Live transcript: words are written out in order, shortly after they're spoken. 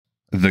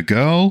The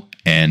Girl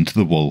and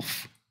the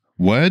Wolf.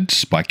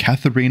 Words by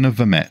Katherena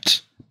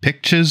Vermette.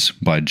 Pictures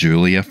by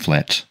Julia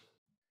Flett.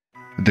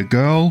 The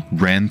girl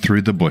ran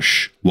through the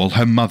bush while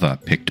her mother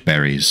picked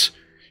berries.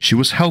 She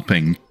was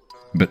helping,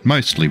 but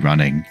mostly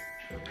running.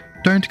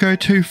 "Don't go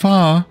too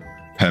far,"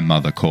 her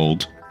mother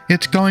called.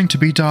 "It's going to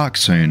be dark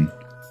soon."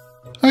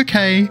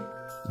 "Okay,"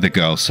 the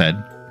girl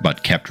said,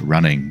 but kept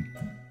running.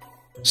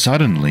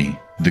 Suddenly,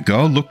 the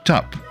girl looked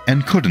up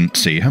and couldn't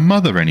see her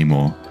mother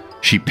anymore.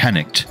 She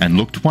panicked and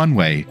looked one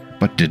way,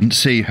 but didn't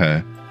see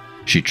her.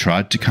 She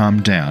tried to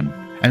calm down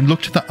and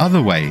looked the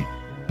other way,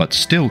 but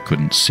still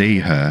couldn't see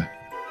her.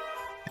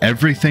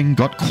 Everything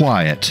got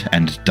quiet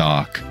and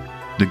dark.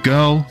 The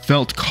girl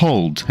felt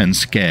cold and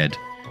scared.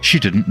 She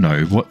didn't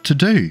know what to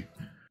do.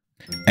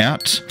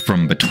 Out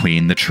from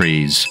between the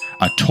trees,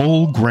 a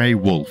tall grey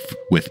wolf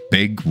with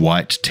big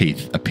white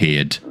teeth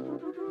appeared.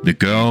 The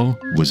girl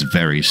was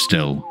very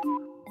still.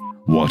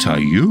 "What are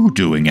you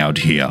doing out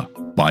here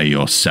by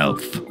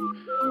yourself?"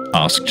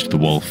 asked the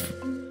wolf.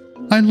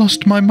 "I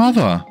lost my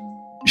mother,"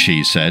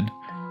 she said.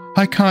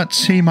 "I can't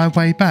see my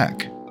way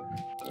back."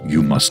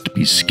 "You must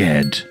be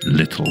scared,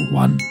 little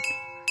one,"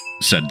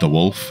 said the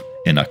wolf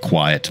in a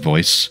quiet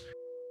voice.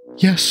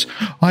 "Yes,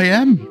 I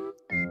am,"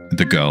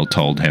 the girl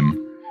told him.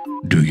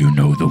 "Do you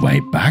know the way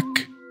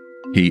back?"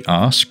 he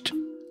asked.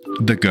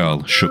 The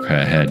girl shook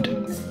her head.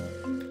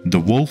 The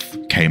wolf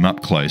came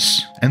up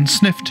close and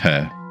sniffed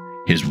her.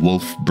 His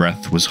wolf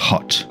breath was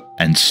hot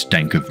and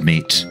stank of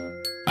meat.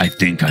 "I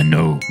think I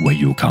know where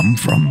you come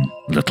from,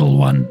 little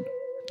one,"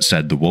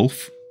 said the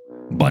wolf.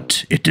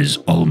 "But it is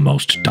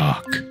almost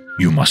dark.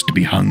 You must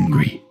be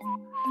hungry."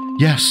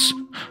 "Yes,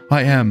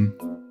 I am."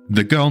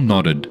 The girl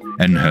nodded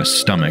and her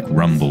stomach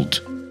rumbled.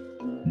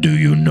 "Do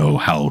you know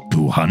how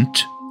to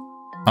hunt?"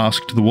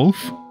 asked the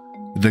wolf.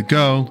 The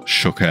girl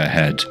shook her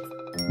head.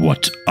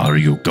 "What are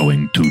you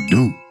going to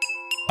do?"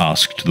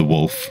 asked the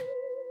wolf.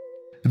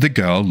 The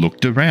girl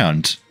looked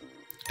around.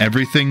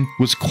 Everything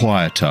was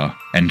quieter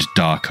and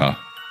darker.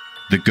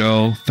 The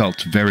girl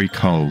felt very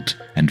cold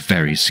and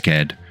very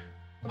scared.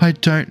 "I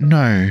don't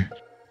know,"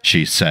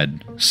 she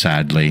said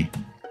sadly.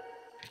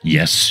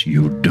 "Yes,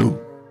 you do,"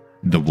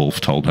 the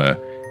wolf told her.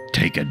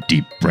 "Take a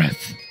deep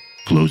breath.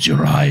 Close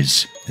your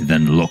eyes,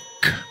 then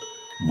look.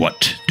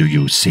 What do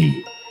you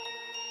see?"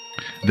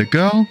 The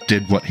girl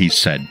did what he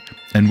said,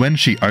 and when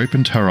she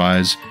opened her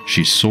eyes,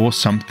 she saw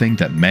something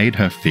that made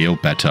her feel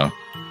better.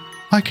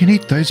 "I can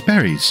eat those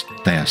berries.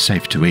 They are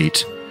safe to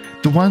eat.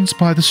 The ones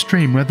by the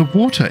stream where the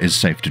water is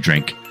safe to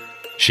drink,"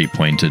 she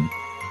pointed.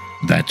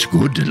 "That's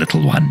good,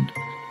 little one,"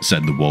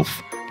 said the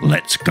wolf.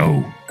 "Let's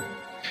go."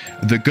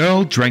 The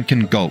girl drank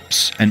in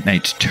gulps and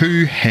ate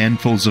 2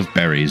 handfuls of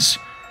berries.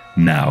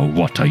 "Now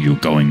what are you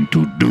going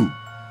to do?"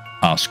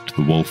 asked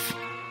the wolf.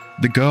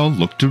 The girl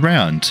looked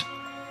around.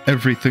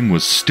 Everything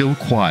was still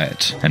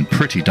quiet and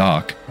pretty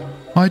dark.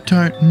 "I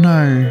don't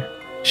know,"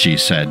 she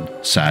said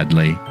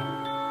sadly.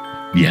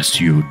 "Yes,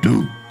 you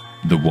do,"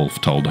 the wolf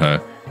told her.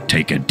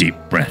 "Take a deep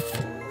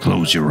breath,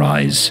 close your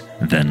eyes,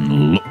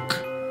 then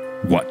look.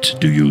 What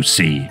do you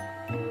see?"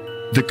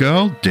 The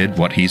girl did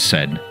what he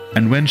said,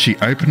 and when she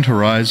opened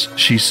her eyes,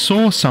 she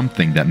saw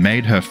something that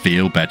made her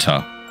feel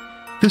better.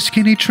 "The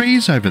skinny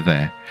trees over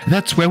there.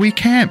 That's where we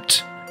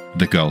camped,"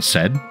 the girl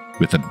said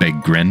with a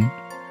big grin.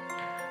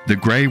 The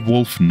grey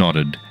wolf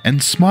nodded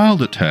and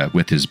smiled at her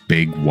with his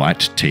big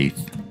white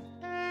teeth.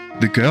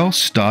 The girl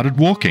started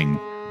walking,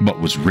 but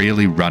was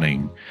really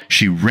running.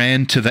 She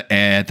ran to the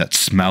air that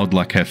smelled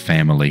like her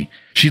family.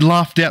 She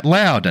laughed out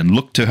loud and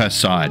looked to her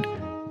side,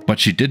 but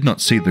she did not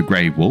see the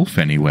grey wolf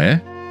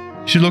anywhere.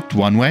 She looked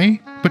one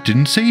way, but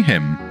didn't see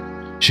him.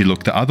 She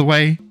looked the other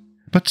way,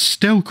 but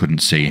still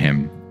couldn't see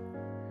him.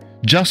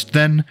 Just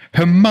then,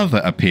 her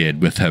mother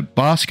appeared with her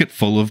basket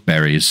full of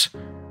berries.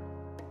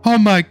 "Oh,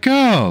 my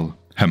girl,"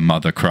 her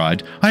mother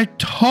cried. "I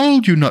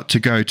told you not to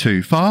go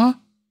too far."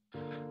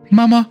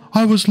 "Mama,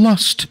 I was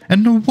lost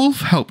and a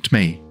wolf helped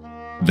me,"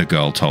 the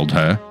girl told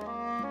her.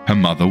 Her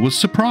mother was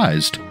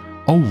surprised.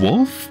 "A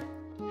wolf?"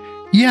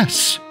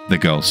 "Yes," the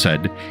girl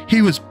said.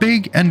 "He was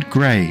big and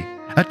grey.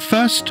 At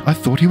first I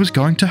thought he was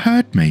going to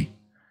hurt me."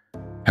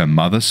 Her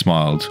mother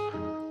smiled.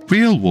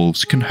 "Real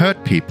wolves can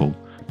hurt people,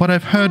 but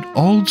I've heard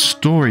old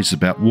stories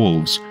about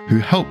wolves who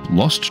help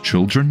lost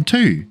children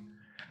too."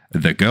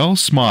 The girl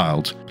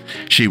smiled.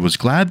 She was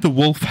glad the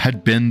wolf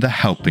had been the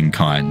helping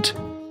kind.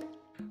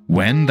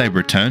 When they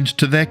returned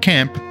to their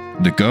camp,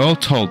 the girl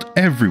told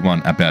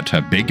everyone about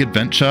her big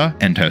adventure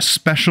and her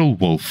special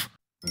wolf.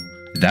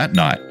 That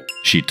night,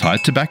 she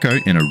tied tobacco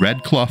in a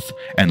red cloth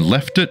and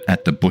left it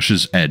at the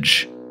bush's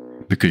edge,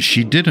 because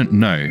she didn't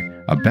know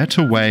a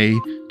better way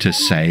to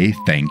say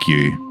thank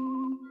you.